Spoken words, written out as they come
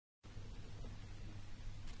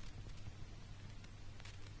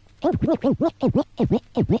In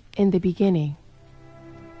the beginning,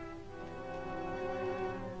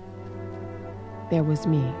 there was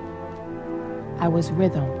me. I was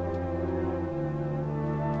rhythm,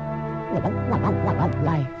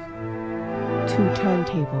 life, 2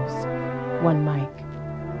 turntables, 1 mic,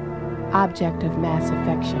 object of mass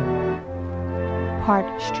affection, part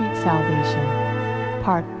street salvation,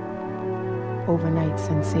 part overnight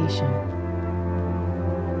sensation.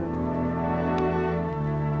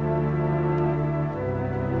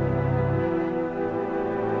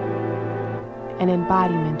 An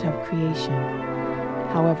embodiment of creation,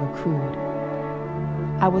 however crude.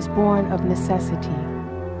 I was born of necessity.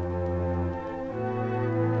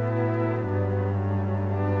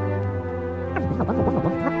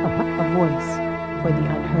 A voice for the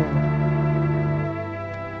unheard.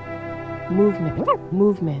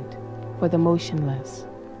 Movement for the motionless.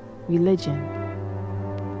 Religion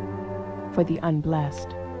for the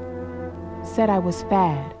unblessed. Said I was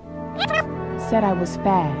fad.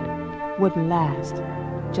 Wouldn't last,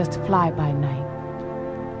 just fly by night.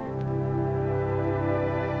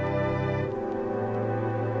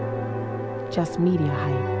 Just media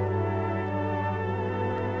hype.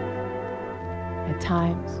 At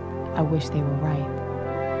times, I wish they were right.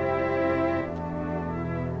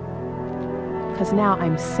 'Cause now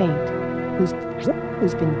I'm saint,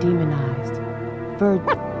 who's been demonized.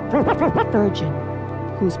 Virgin,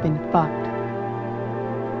 who's been fucked.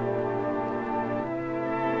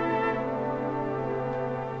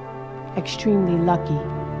 Extremely lucky,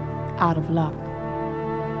 out of luck,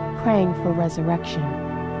 praying for resurrection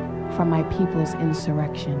from my people's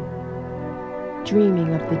insurrection,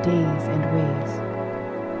 dreaming of the days and ways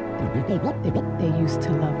they used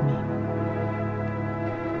to love me.